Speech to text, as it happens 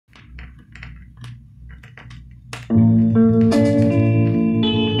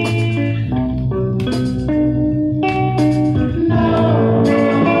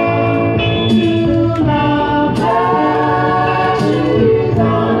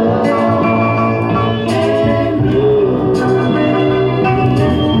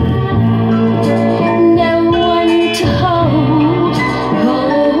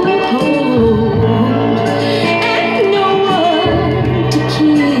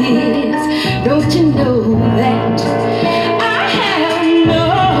you know that I have no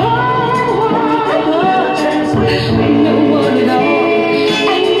one at all.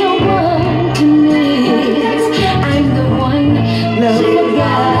 I'm no one to miss. I'm the one love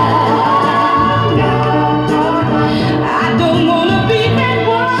forgot. I don't wanna be that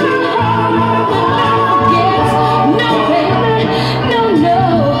one that forgets. No, baby, no, no.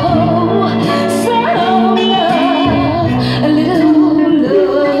 So love, a little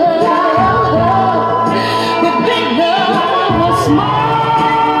love, but big love was small.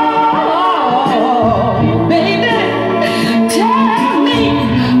 Baby, tell me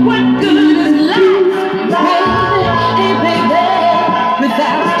what good is life, baby, hey baby,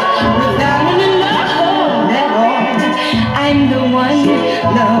 without any love at all. I'm the one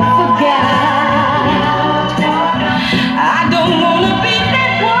love.